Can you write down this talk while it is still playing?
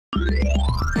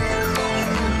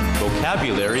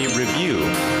Vocabulary Review.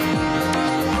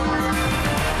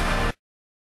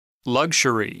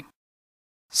 Luxury.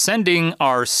 Sending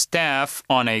our staff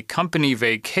on a company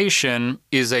vacation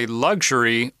is a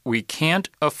luxury we can't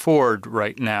afford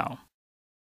right now.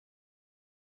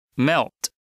 Melt.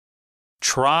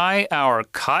 Try our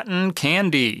cotton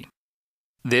candy.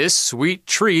 This sweet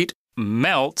treat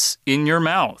melts in your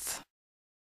mouth.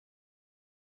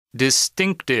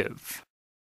 Distinctive.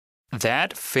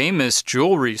 That famous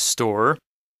jewelry store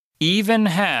even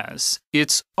has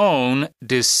its own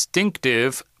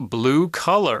distinctive blue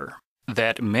color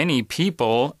that many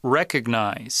people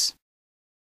recognize.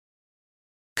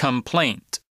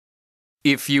 Complaint.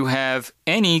 If you have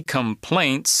any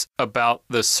complaints about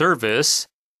the service,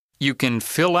 you can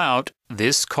fill out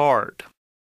this card.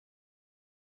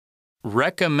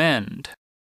 Recommend.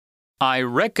 I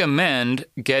recommend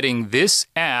getting this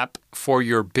app for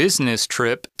your business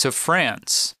trip to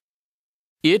France.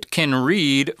 It can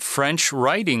read French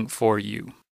writing for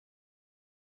you.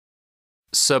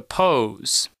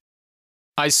 Suppose.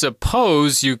 I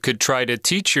suppose you could try to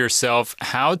teach yourself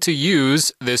how to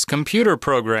use this computer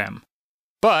program,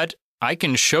 but I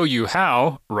can show you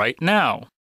how right now.